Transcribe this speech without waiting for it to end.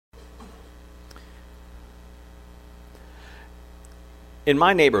in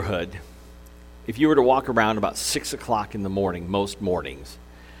my neighborhood, if you were to walk around about 6 o'clock in the morning, most mornings,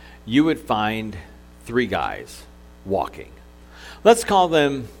 you would find 3 guys walking. Let's call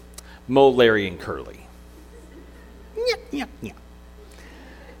them Mo, Larry, and Curly.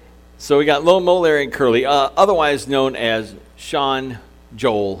 So we got Mo, Larry, and Curly, otherwise known as Sean,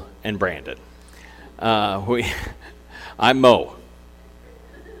 Joel, and Brandon. I'm Mo.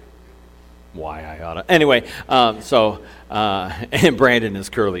 Why I oughta. Anyway, and Brandon is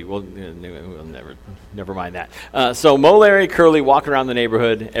Curly. We'll never mind that. So Mo, Larry, Curly walk around the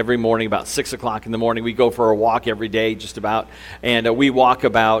neighborhood every morning about 6 o'clock in the morning. We go for a walk every day, just about, and we walk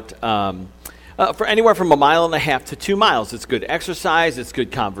about for anywhere from 1.5 miles to 2 miles. It's good exercise. It's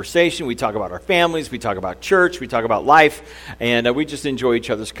good conversation. We talk about our families. We talk about church. We talk about life, and we just enjoy each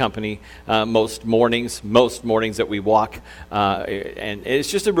other's company most mornings that we walk. And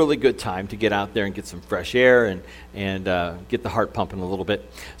it's just a really good time to get out there and get some fresh air and get the heart pumping a little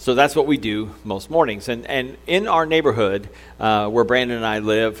bit. So that's what we do most mornings. And in our neighborhood where Brandon and I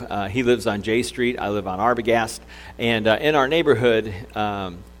live, he lives on J Street. I live on Arbogast. And in our neighborhood,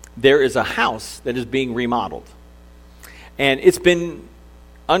 there is a house that is being remodeled. And it's been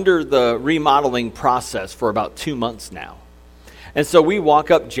under the remodeling process for about 2 months now. And so we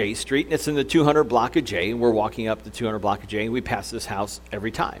walk up J Street, and it's in the 200 block of J, and we're walking up the 200 block of J, and we pass this house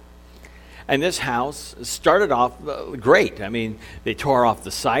every time. And this house started off great. I mean, they tore off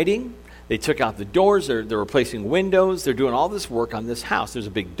the siding. They took out the doors. They're replacing windows. They're doing all this work on this house. There's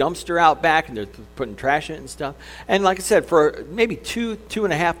a big dumpster out back, and they're putting trash in it and stuff. And like I said, for maybe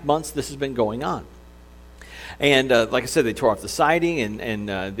 2.5 months, this has been going on. And like I said, they tore off the siding,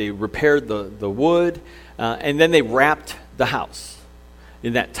 and they repaired the wood, and then they wrapped the house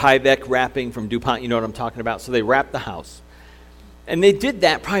in that Tyvek wrapping from DuPont. You know what I'm talking about? So they wrapped the house. And they did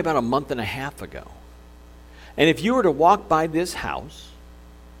that probably about 1.5 months ago. And if you were to walk by this house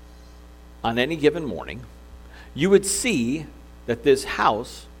on any given morning, you would see that this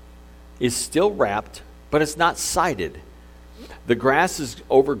house is still wrapped, but it's not sided. The grass is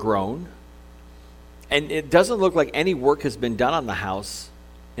overgrown, and it doesn't look like any work has been done on the house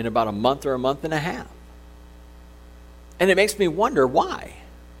in about 1 month or 1.5 months. And it makes me wonder why.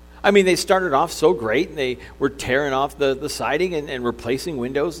 I mean, they started off so great, and they were tearing off the siding and replacing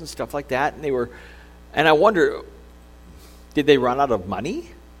windows and stuff like that, and I wonder, did they run out of money?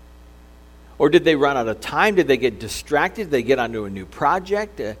 Or did they run out of time? Did they get distracted? Did they get onto a new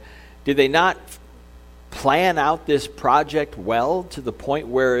project? Did they not plan out this project well to the point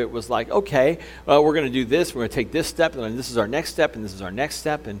where it was like, okay, we're going to do this, we're going to take this step, and then this is our next step, and this is our next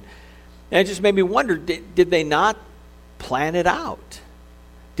step. And it just made me wonder, did they not plan it out?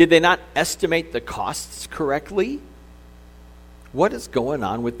 Did they not estimate the costs correctly? What is going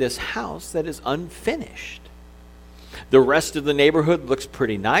on with this house that is unfinished? The rest of the neighborhood looks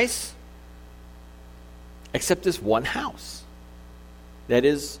pretty nice, except this one house that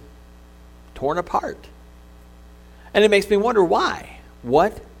is torn apart. And it makes me wonder why.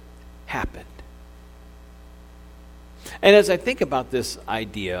 What happened? And as I think about this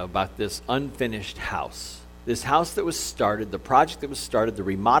idea, about this unfinished house, this house that was started, the project that was started, the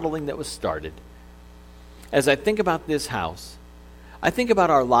remodeling that was started, as I think about this house, I think about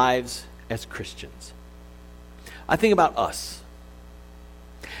our lives as Christians. I think about us.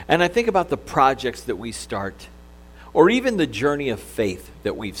 And I think about the projects that we start, or even the journey of faith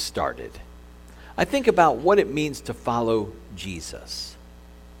that we've started. I think about what it means to follow Jesus.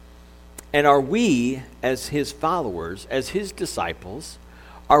 And are we, as his followers, as his disciples,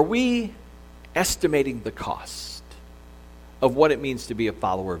 are we estimating the cost of what it means to be a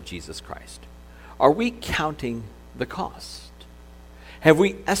follower of Jesus Christ? Are we counting the cost? Have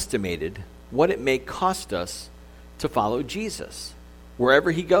we estimated what it may cost us to follow Jesus?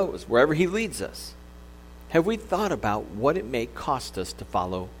 Wherever he goes, wherever he leads us. Have we thought about what it may cost us to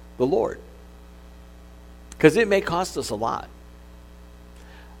follow the Lord? Because it may cost us a lot.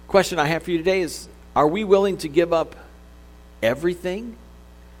 Question I have for you today is, are we willing to give up everything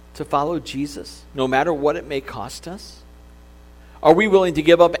to follow Jesus, no matter what it may cost us? Are we willing to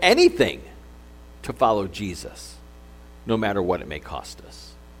give up anything to follow Jesus, no matter what it may cost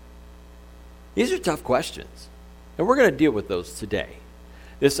us? These are tough questions, and we're going to deal with those today.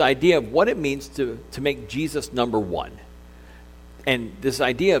 This idea of what it means to make Jesus number one. And this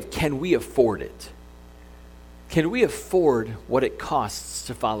idea of, can we afford it? Can we afford what it costs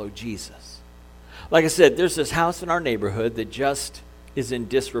to follow Jesus? Like I said, there's this house in our neighborhood that just is in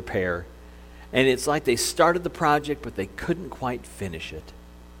disrepair. And it's like they started the project, but they couldn't quite finish it.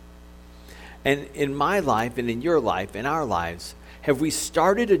 And in my life, and in your life, in our lives, have we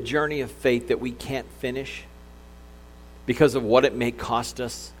started a journey of faith that we can't finish? because of what it may cost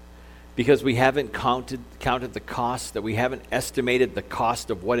us, because we haven't counted the cost, that we haven't estimated the cost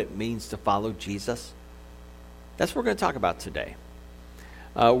of what it means to follow Jesus? That's what we're going to talk about today.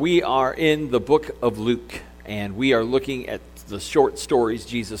 We are in the book of Luke, and we are looking at the short stories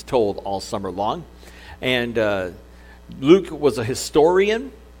Jesus told all summer long. And Luke was a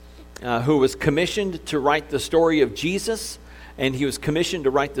historian who was commissioned to write the story of Jesus, and he was commissioned to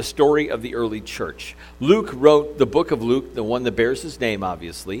write the story of the early church. Luke wrote the book of Luke, the one that bears his name,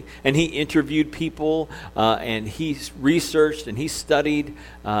 obviously, and he interviewed people, and he researched, and he studied.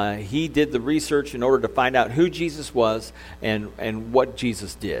 He did the research in order to find out who Jesus was and what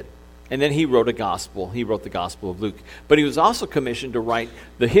Jesus did. And then he wrote a gospel. He wrote the Gospel of Luke. But he was also commissioned to write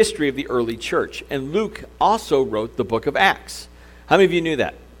the history of the early church. And Luke also wrote the book of Acts. How many of you knew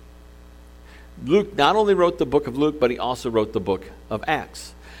that? Luke not only wrote the book of Luke, but he also wrote the book of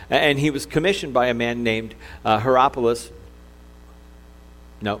Acts. And he was commissioned by a man named Hierapolis.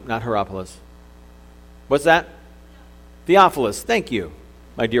 No, not Hierapolis. What's that? Theophilus. Thank you,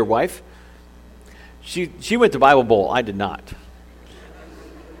 my dear wife. She went to Bible Bowl. I did not.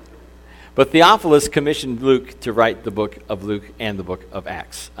 But Theophilus commissioned Luke to write the book of Luke and the book of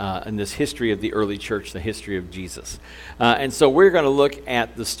Acts in this history of the early church, the history of Jesus. And so we're going to look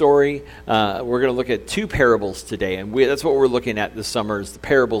at the story. We're going to look at two parables today, and that's what we're looking at this summer is the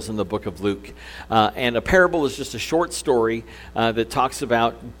parables in the book of Luke. And a parable is just a short story that talks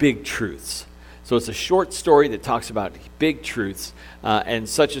about big truths. So it's a short story that talks about big truths, and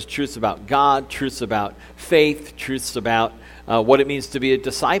such as truths about God, truths about faith, truths about what it means to be a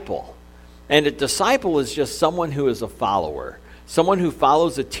disciple. And a disciple is just someone who is a follower, someone who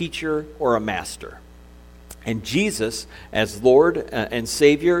follows a teacher or a master. And Jesus, as Lord and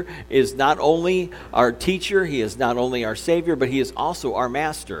Savior, is not only our teacher, he is not only our Savior, but he is also our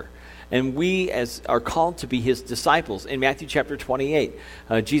master. And we are called to be his disciples. In Matthew chapter 28,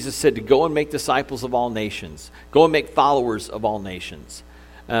 Jesus said to go and make disciples of all nations. Go and make followers of all nations.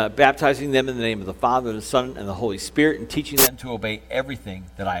 Baptizing them in the name of the Father, the Son, and the Holy Spirit, and teaching them to obey everything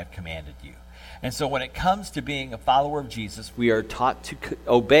that I have commanded you. And so when it comes to being a follower of Jesus, we are taught to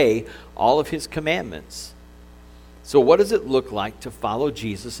obey all of his commandments. So what does it look like to follow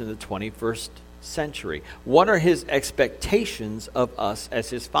Jesus in the 21st century? What are his expectations of us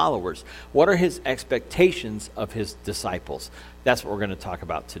as his followers? What are his expectations of his disciples? That's what we're going to talk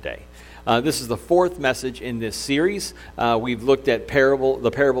about today. This is the fourth message in this series. We've looked at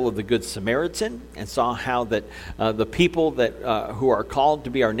the parable of the Good Samaritan, and saw how that the people that who are called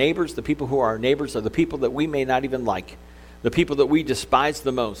to be our neighbors, the people who are our neighbors are the people that we may not even like. The people that we despise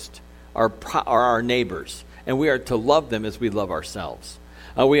the most are our neighbors, and we are to love them as we love ourselves.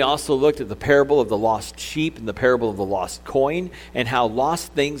 We also looked at the parable of the lost sheep and the parable of the lost coin, and how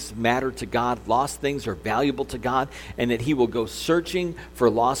lost things matter to God, lost things are valuable to God, and that he will go searching for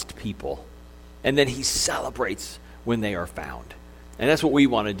lost people, and that he celebrates when they are found. And that's what we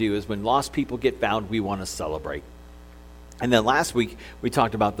want to do, is when lost people get found, we want to celebrate. And then last week, we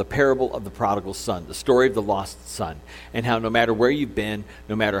talked about the parable of the prodigal son, the story of the lost son, and how no matter where you've been,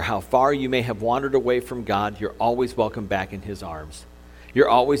 no matter how far you may have wandered away from God, you're always welcome back in his arms. You're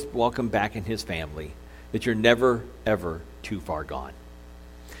always welcome back in his family, that you're never, ever too far gone.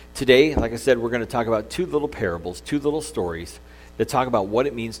 Today, like I said, we're going to talk about two little parables, two little stories that talk about what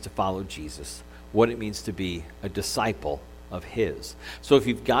it means to follow Jesus, what it means to be a disciple of his. So if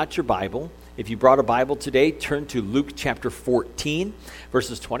you've got your Bible, if you brought a Bible today, turn to Luke chapter 14,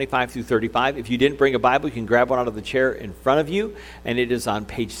 verses 25 through 35. If you didn't bring a Bible, you can grab one out of the chair in front of you, and it is on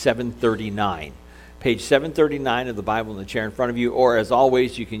page 739. Page 739 of the Bible in the chair in front of you, or as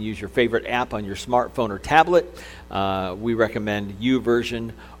always, you can use your favorite app on your smartphone or tablet. We recommend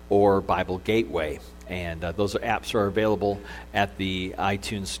YouVersion or Bible Gateway, and those apps are available at the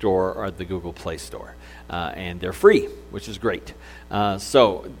iTunes Store or at the Google Play Store, and they're free, which is great.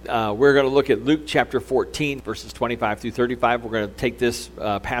 So we're going to look at Luke chapter 14, verses 25 through 35. We're going to take this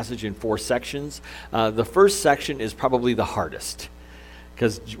passage in four sections. The first section is probably the hardest,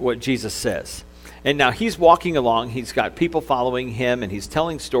 because what Jesus says. And now he's walking along. He's got people following him, and he's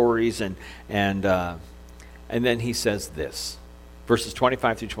telling stories, and then he says this, verses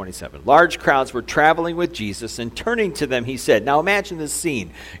 25 through 27. Large crowds were traveling with Jesus, and turning to them, he said, now imagine this scene.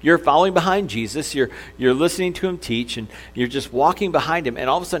 You're following behind Jesus. You're listening to him teach, and you're just walking behind him, and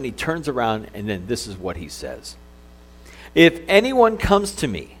all of a sudden he turns around, and then this is what he says. If anyone comes to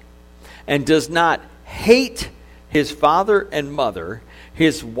me and does not hate his father and mother,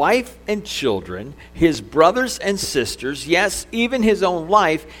 his wife and children, his brothers and sisters, yes, even his own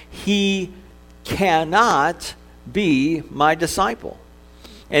life, he cannot be my disciple.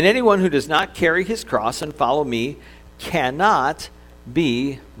 And anyone who does not carry his cross and follow me cannot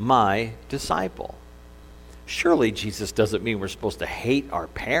be my disciple. Surely Jesus doesn't mean we're supposed to hate our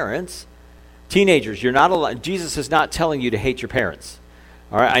parents. Teenagers, you're not allowed. Jesus is not telling you to hate your parents.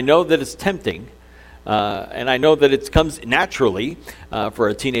 All right, I know that it's tempting, and I know that it comes naturally for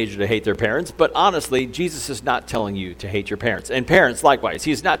a teenager to hate their parents, but honestly, Jesus is not telling you to hate your parents. And parents, likewise,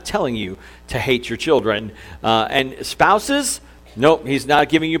 he's not telling you to hate your children. And spouses, nope, he's not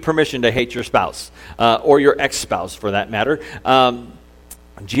giving you permission to hate your spouse, or your ex-spouse for that matter.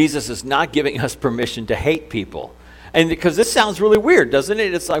 Jesus is not giving us permission to hate people. And because this sounds really weird, doesn't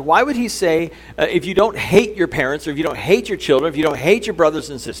it? It's like, why would he say, if you don't hate your parents, or if you don't hate your children, if you don't hate your brothers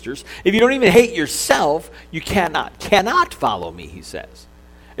and sisters, if you don't even hate yourself, you cannot follow me, he says.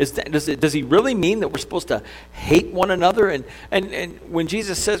 Does he really mean that we're supposed to hate one another? And when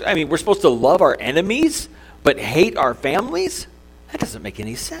Jesus says, we're supposed to love our enemies, but hate our families? That doesn't make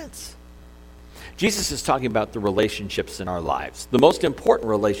any sense. Jesus is talking about the relationships in our lives, the most important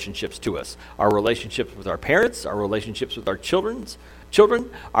relationships to us, our relationships with our parents, our relationships with our children,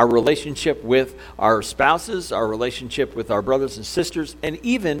 our relationship with our spouses, our relationship with our brothers and sisters, and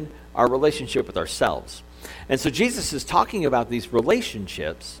even our relationship with ourselves. And so Jesus is talking about these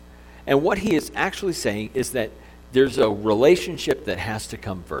relationships, and what he is actually saying is that there's a relationship that has to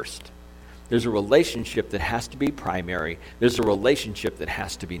come first. There's a relationship that has to be primary. There's a relationship that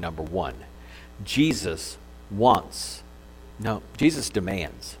has to be number one. Jesus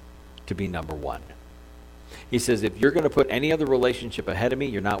demands to be number one. He says, if you're going to put any other relationship ahead of me,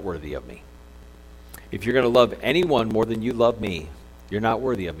 you're not worthy of me. If you're going to love anyone more than you love me, you're not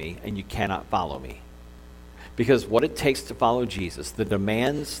worthy of me, and you cannot follow me. Because what it takes to follow Jesus, the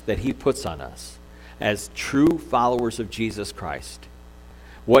demands that he puts on us as true followers of Jesus Christ,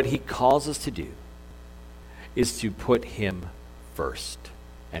 what he calls us to do is to put him first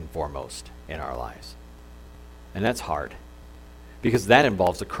and foremost in our lives. And that's hard, because that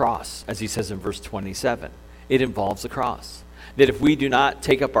involves a cross, as he says in verse 27. It involves a cross. That if we do not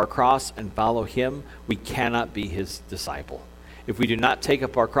take up our cross and follow him, we cannot be his disciple. If we do not take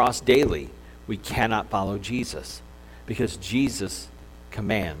up our cross daily, we cannot follow Jesus, because Jesus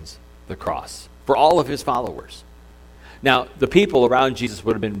commands the cross for all of his followers. Now, the people around Jesus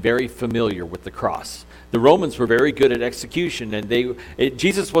would have been very familiar with the cross. The Romans were very good at execution, and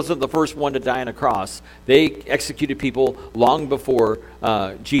Jesus wasn't the first one to die on a cross. They executed people long before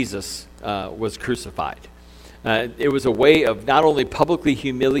Jesus was crucified. It was a way of not only publicly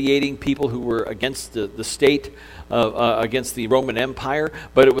humiliating people who were against the state, against the Roman Empire,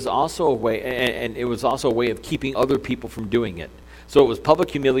 but it was also a way, and it was also a way of keeping other people from doing it. So it was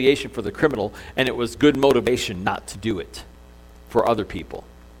public humiliation for the criminal, and it was good motivation not to do it for other people.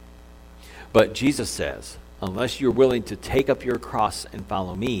 But Jesus says, unless you're willing to take up your cross and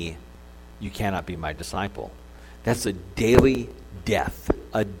follow me, you cannot be my disciple. That's a daily death,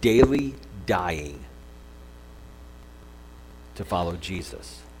 a daily dying to follow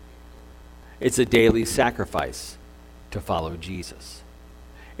Jesus. It's a daily sacrifice to follow Jesus.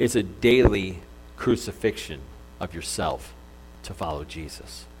 It's a daily crucifixion of yourself to follow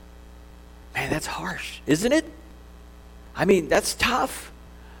Jesus. Man, that's harsh, isn't it? That's tough.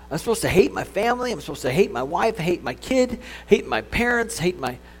 I'm supposed to hate my family. I'm supposed to hate my wife, hate my kid, hate my parents,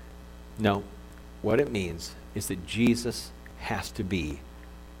 No. What it means is that Jesus has to be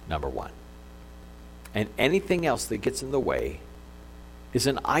number one. And anything else that gets in the way is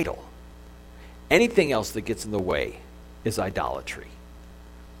an idol. Anything else that gets in the way is idolatry.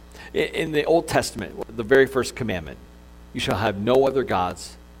 In the Old Testament, the very first commandment, you shall have no other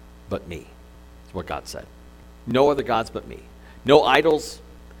gods but me. That's what God said. No other gods but me. No idols.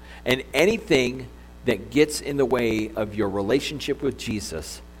 And anything that gets in the way of your relationship with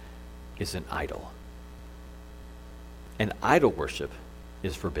Jesus is an idol. And idol worship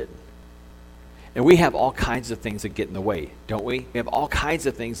is forbidden. And we have all kinds of things that get in the way, don't we? We have all kinds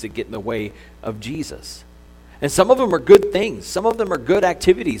of things that get in the way of Jesus. And some of them are good things. Some of them are good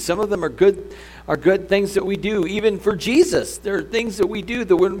activities. Some of them are good things that we do, even for Jesus. There are things that we do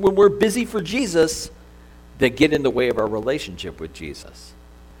that when we're busy for Jesus that get in the way of our relationship with Jesus,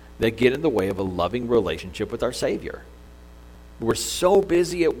 that get in the way of a loving relationship with our Savior. We're so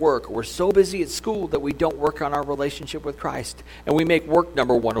busy at work, we're so busy at school that we don't work on our relationship with Christ. And we make work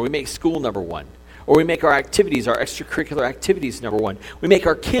number one, or we make school number one, or we make our activities, our extracurricular activities number one. We make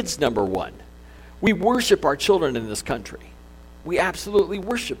our kids number one. We worship our children in this country. We absolutely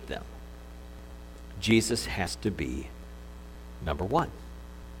worship them. Jesus has to be number one.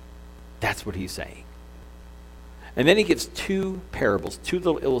 That's what he's saying. And then he gives two parables, two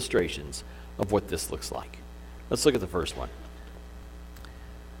little illustrations of what this looks like. Let's look at the first one.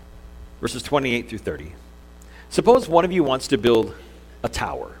 Verses 28 through 30. Suppose one of you wants to build a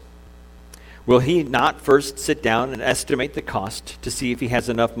tower. Will he not first sit down and estimate the cost to see if he has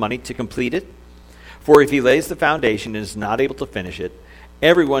enough money to complete it? For if he lays the foundation and is not able to finish it,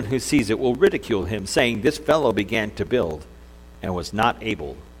 everyone who sees it will ridicule him, saying, "This fellow began to build and was not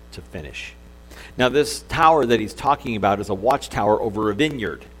able to finish." Now, this tower that he's talking about is a watchtower over a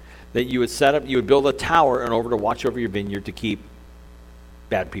vineyard that you would set up. You would build a tower in order to watch over your vineyard to keep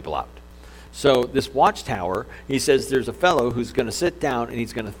bad people out. So this watchtower, he says there's a fellow who's going to sit down and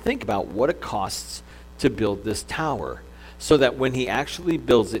he's going to think about what it costs to build this tower so that when he actually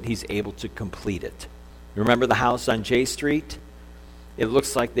builds it, he's able to complete it. Remember the house on J Street? It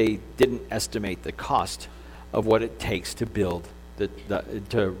looks like they didn't estimate the cost of what it takes to build,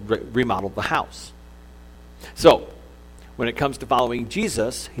 remodel the house. So when it comes to following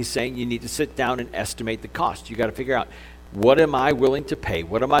Jesus, he's saying you need to sit down and estimate the cost. You got to figure out, what am I willing to pay?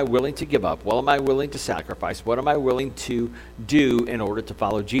 What am I willing to give up? What am I willing to sacrifice? What am I willing to do in order to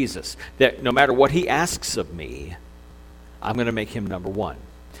follow Jesus? That no matter what he asks of me, I'm going to make him number one.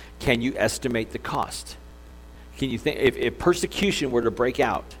 Can you estimate the cost? Can you think, if persecution were to break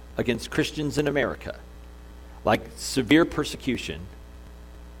out against Christians in America, like severe persecution,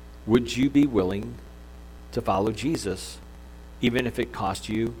 would you be willing to follow Jesus even if it cost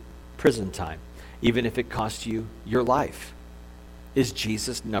you prison time? Even if it costs you your life? Is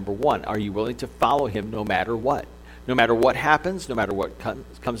Jesus number one? Are you willing to follow him no matter what? No matter what happens, no matter what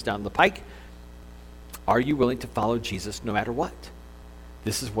comes down the pike, are you willing to follow Jesus no matter what?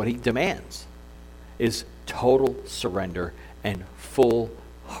 This is what he demands, is total surrender and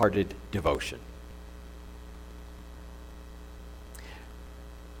full-hearted devotion.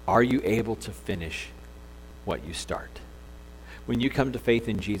 Are you able to finish what you start? When you come to faith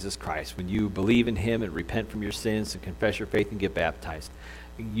in Jesus Christ, when you believe in him and repent from your sins and confess your faith and get baptized,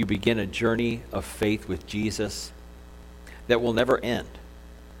 you begin a journey of faith with Jesus that will never end.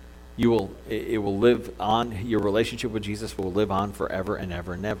 It will live on. Your relationship with Jesus will live on forever and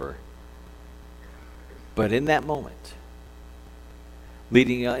ever and ever. But in that moment,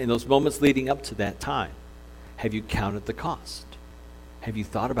 in those moments leading up to that time, have you counted the cost? Have you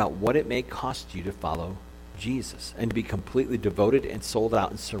thought about what it may cost you to follow Jesus and to be completely devoted and sold out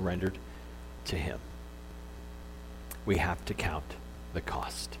and surrendered to him? We have to count the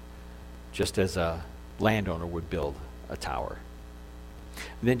cost, just as a landowner would build a tower.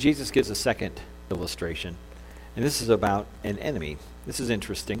 And then Jesus gives a second illustration, and this is about an enemy. This is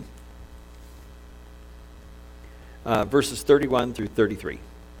interesting. Verses 31 through 33.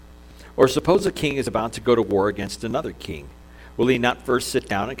 Or suppose a king is about to go to war against another king. Will he not first sit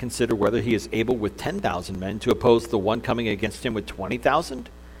down and consider whether he is able with 10,000 men to oppose the one coming against him with 20,000?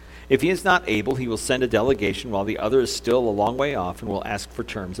 If he is not able, he will send a delegation while the other is still a long way off and will ask for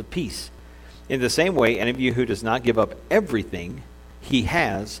terms of peace. In the same way, any of you who does not give up everything he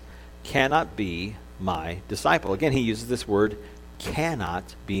has cannot be my disciple. Again, he uses this word,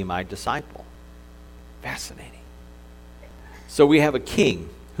 cannot be my disciple. Fascinating. So we have a king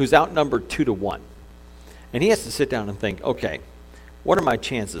who's outnumbered 2-1. And he has to sit down and think, okay, what are my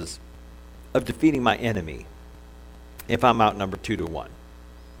chances of defeating my enemy if I'm outnumbered 2-1?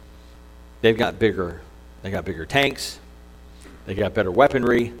 They got bigger tanks, they got better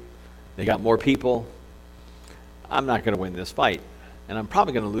weaponry, they got more people. I'm not going to win this fight, and I'm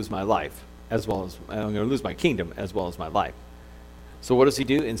probably going to lose my life, as well as I'm going to lose my kingdom as well as my life. So what does he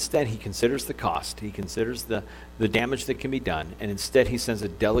do? Instead, he considers the cost. He considers the damage that can be done, and instead he sends a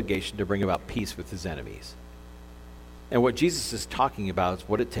delegation to bring about peace with his enemies. And what Jesus is talking about is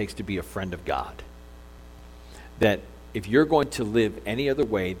what it takes to be a friend of God. That if you're going to live any other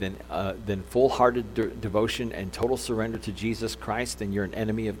way than full-hearted devotion and total surrender to Jesus Christ, then you're an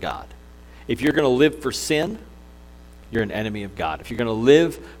enemy of God. If you're going to live for sin, you're an enemy of God. If you're going to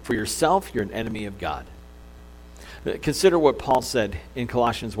live for yourself, you're an enemy of God. Consider what Paul said in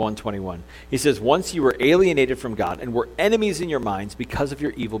Colossians 1:21. He says, once you were alienated from God and were enemies in your minds because of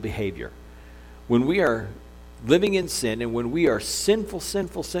your evil behavior. When we are living in sin and when we are sinful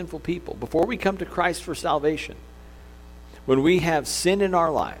people, before we come to Christ for salvation, when we have sin in our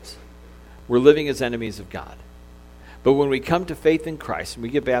lives, we're living as enemies of God. But when we come to faith in Christ and we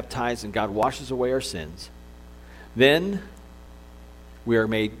get baptized and God washes away our sins, then we are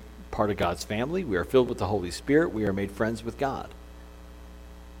made part of God's family. We are filled with the Holy Spirit. We are made friends with God.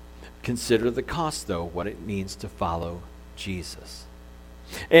 Consider the cost, though, what it means to follow Jesus.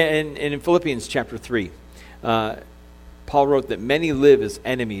 And in Philippians chapter 3, Paul wrote that many live as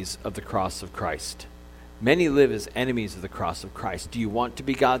enemies of the cross of Christ. Many live as enemies of the cross of Christ. Do you want to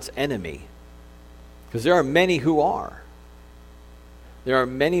be God's enemy? Because there are many who are. There are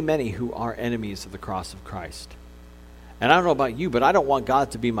many who are enemies of the cross of Christ. And I don't know about you, but I don't want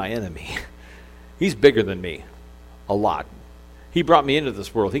God to be my enemy. He's bigger than me, a lot. He brought me into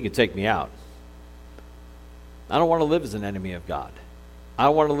this world. He can take me out. I don't want to live as an enemy of God. I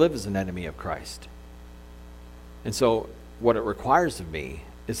want to live as an enemy of Christ. And so what it requires of me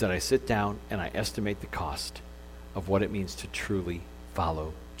is that I sit down and I estimate the cost of what it means to truly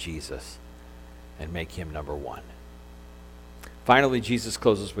follow Jesus and make him number one. Finally, Jesus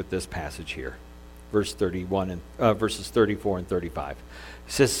closes with this passage here, verses 34 and 35.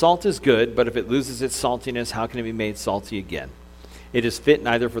 He says, "Salt is good, but if it loses its saltiness, how can it be made salty again? It is fit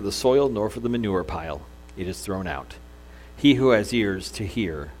neither for the soil nor for the manure pile. It is thrown out. He who has ears to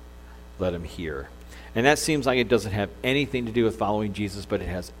hear, let him hear." And that seems like it doesn't have anything to do with following Jesus, but it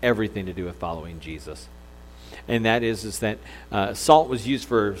has everything to do with following Jesus. And that is that salt was used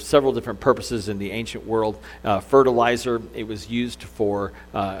for several different purposes in the ancient world. Fertilizer, it was used for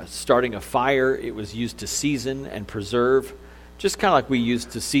starting a fire. It was used to season and preserve, just kind of like we use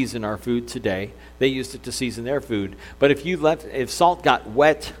to season our food today. They used it to season their food. But if salt got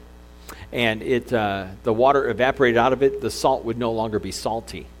wet and the water evaporated out of it, the salt would no longer be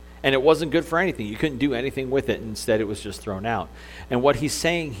salty. And it wasn't good for anything. You couldn't do anything with it. Instead, it was just thrown out. And what he's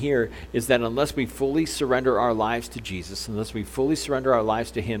saying here is that unless we fully surrender our lives to Jesus, unless we fully surrender our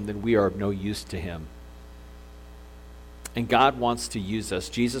lives to him, then we are of no use to him. And God wants to use us.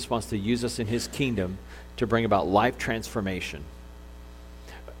 Jesus wants to use us in his kingdom to bring about life transformation.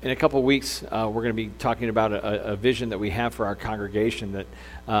 In a couple of weeks, we're going to be talking about a vision that we have for our congregation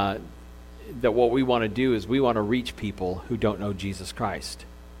that what we want to do is we want to reach people who don't know Jesus Christ.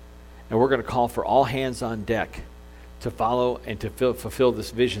 And we're going to call for all hands on deck to follow and to fulfill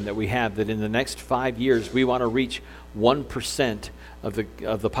this vision that we have, that in the next 5 years, we want to reach 1%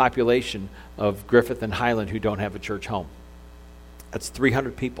 of the population of Griffith and Highland who don't have a church home. That's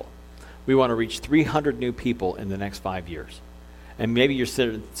 300 people. We want to reach 300 new people in the next 5 years. And maybe you're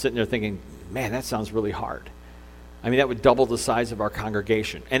sitting there thinking, man, that sounds really hard. I mean, that would double the size of our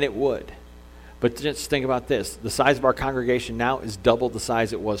congregation. And it would. But just think about this. The size of our congregation now is double the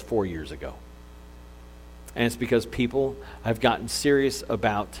size it was 4 years ago. And it's because people have gotten serious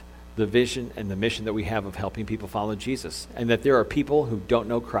about the vision and the mission that we have of helping people follow Jesus. And that there are people who don't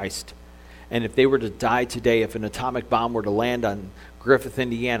know Christ. And if they were to die today, if an atomic bomb were to land on Griffith,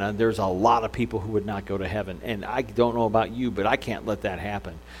 Indiana, there's a lot of people who would not go to heaven. And I don't know about you, but I can't let that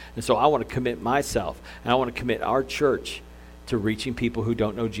happen. And so I want to commit myself, and I want to commit our church to reaching people who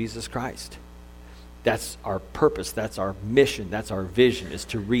don't know Jesus Christ. That's our purpose, that's our mission, that's our vision, is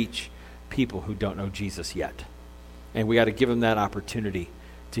to reach people who don't know Jesus yet. And we got to give them that opportunity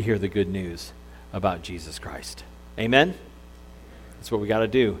to hear the good news about Jesus Christ. Amen? That's what we got to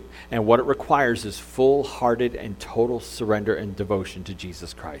do. And what it requires is full-hearted and total surrender and devotion to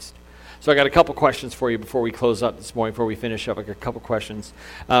Jesus Christ. So I got a couple questions for you before we close up this morning, before we finish up. I got a couple questions.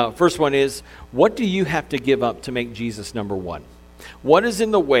 First one is, what do you have to give up to make Jesus number one? What is in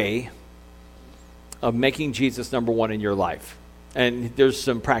the way of making Jesus number one in your life? And there's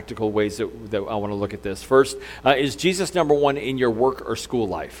some practical ways that I want to look at this. First, is Jesus number one in your work or school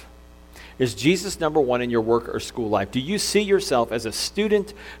life? Is Jesus number one in your work or school life? Do you see yourself as a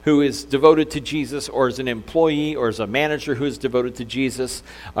student who is devoted to Jesus, or as an employee, or as a manager who is devoted to Jesus?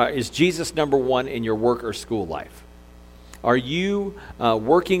 Is Jesus number one in your work or school life? Are you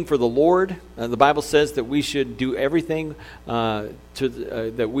working for the Lord? The Bible says that we should do everything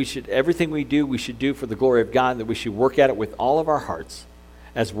everything we do, we should do for the glory of God, and that we should work at it with all of our hearts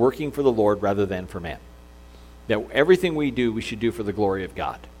as working for the Lord rather than for man. That everything we do, we should do for the glory of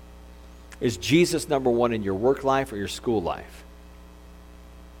God. Is Jesus number one in your work life or your school life?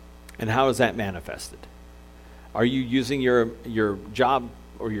 And how is that manifested? Are you using your job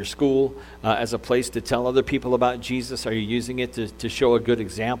or your school as a place to tell other people about Jesus? Are you using it to show a good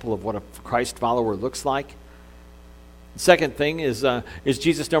example of what a Christ follower looks like? The second thing is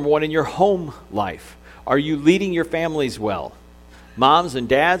Jesus number one in your home life? Are you leading your families well? Moms and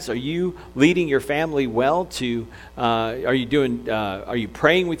dads, are you leading your family well? Are you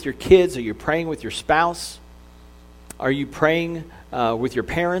praying with your kids? Are you praying with your spouse? Are you praying with your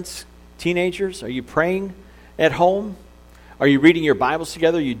parents, teenagers? Are you praying at home? Are you reading your Bibles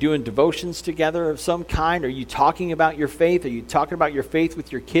together? Are you doing devotions together of some kind? Are you talking about your faith? Are you talking about your faith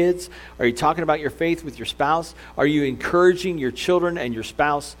with your kids? Are you talking about your faith with your spouse? Are you encouraging your children and your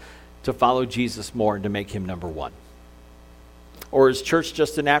spouse to follow Jesus more and to make him number one? Or is church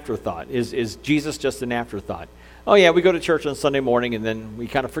just an afterthought? Is Jesus just an afterthought? Oh yeah, we go to church on Sunday morning and then we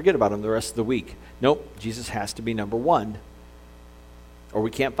kind of forget about him the rest of the week. Nope, Jesus has to be number one or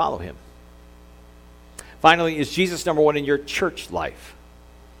we can't follow him. Finally, is Jesus number one in your church life?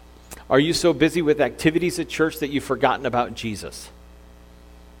 Are you so busy with activities at church that you've forgotten about Jesus?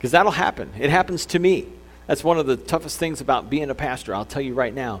 Because that'll happen. It happens to me. That's one of the toughest things about being a pastor, I'll tell you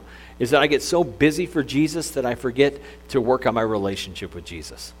right now, is that I get so busy for Jesus that I forget to work on my relationship with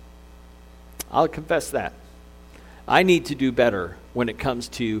Jesus. I'll confess that. I need to do better when it comes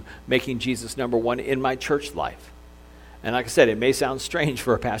to making Jesus number one in my church life. And like I said, it may sound strange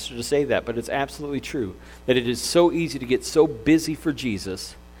for a pastor to say that, but it's absolutely true, that it is so easy to get so busy for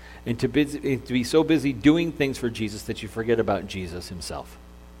Jesus and to be so busy doing things for Jesus that you forget about Jesus himself.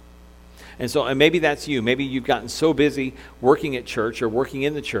 And maybe that's you. Maybe you've gotten so busy working at church or working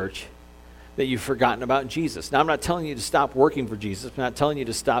in the church that you've forgotten about Jesus. Now, I'm not telling you to stop working for Jesus. I'm not telling you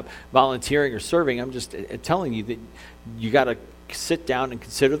to stop volunteering or serving. I'm just telling you that you got to sit down and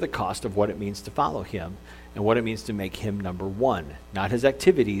consider the cost of what it means to follow him and what it means to make him number one. Not his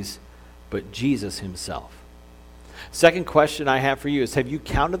activities, but Jesus himself. Second question I have for you is, have you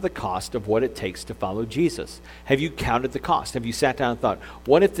counted the cost of what it takes to follow Jesus? Have you counted the cost? Have you sat down and thought,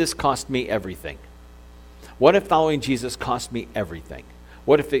 what if this cost me everything? What if following Jesus cost me everything?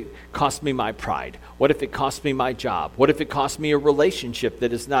 What if it cost me my pride? What if it cost me my job? What if it cost me a relationship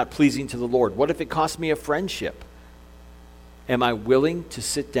that is not pleasing to the Lord? What if it cost me a friendship? Am I willing to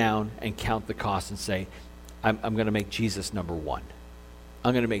sit down and count the cost and say, I'm going to make Jesus number one.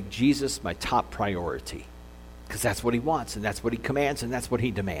 I'm going to make Jesus my top priority. Because that's what he wants, and that's what he commands, and that's what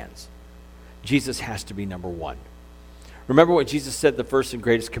he demands. Jesus has to be number one. Remember what Jesus said the first and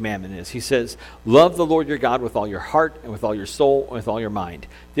greatest commandment is. He says, love the Lord your God with all your heart and with all your soul and with all your mind.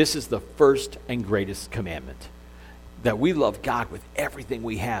 This is the first and greatest commandment. That we love God with everything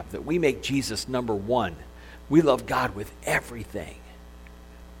we have. That we make Jesus number one. We love God with everything.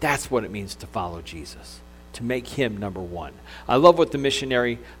 That's what it means to follow Jesus. To make him number one. I love what the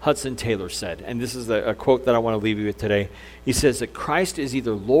missionary Hudson Taylor said, and this is a quote that I want to leave you with today. He says that Christ is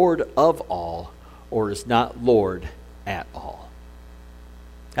either Lord of all or is not Lord at all.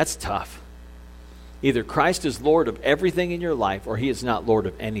 That's tough. Either Christ is Lord of everything in your life or he is not Lord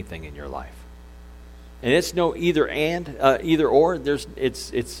of anything in your life. And it's no either or.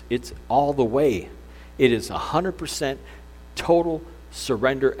 It's all the way. It is 100% total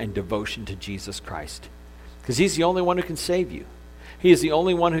surrender and devotion to Jesus Christ. Because he's the only one who can save you. He is the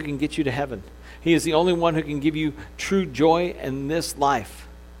only one who can get you to heaven. He is the only one who can give you true joy in this life.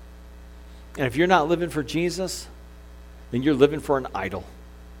 And if you're not living for Jesus, then you're living for an idol.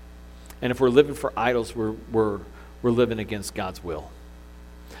 And if we're living for idols, we're living against God's will.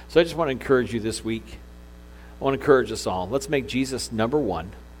 So I just want to encourage you this week. I want to encourage us all. Let's make Jesus number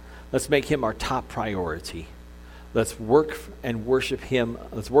one. Let's make him our top priority. Let's work and worship him.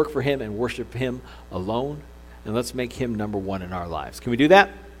 Let's work for him and worship him alone. And let's make him number one in our lives. Can we do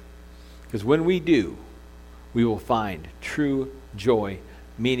that? Because when we do, we will find true joy,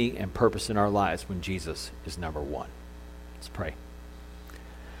 meaning, and purpose in our lives when Jesus is number one. Let's pray.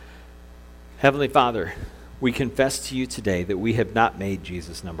 Heavenly Father, we confess to you today that we have not made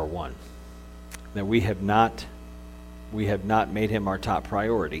Jesus number one. That we have not made him our top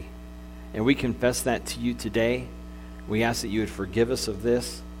priority. And we confess that to you today. We ask that you would forgive us of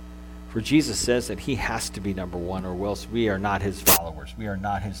this. For Jesus says that he has to be number one, or else we are not his followers. We are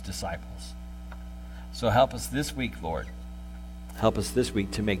not his disciples. So help us this week, Lord. Help us this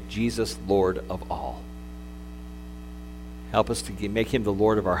week to make Jesus Lord of all. Help us to make him the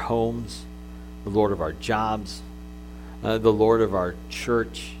Lord of our homes, the Lord of our jobs, the Lord of our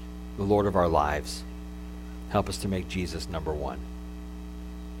church, the Lord of our lives. Help us to make Jesus number one.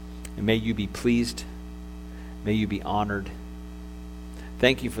 And may you be pleased. May you be honored.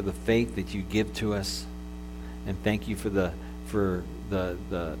 Thank you for the faith that you give to us. And thank you for the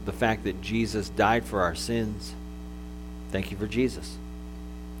fact that Jesus died for our sins. Thank you for Jesus.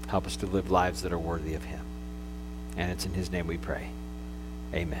 Help us to live lives that are worthy of him. And it's in his name we pray.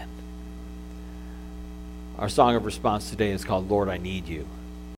 Amen. Our song of response today is called Lord, I Need You.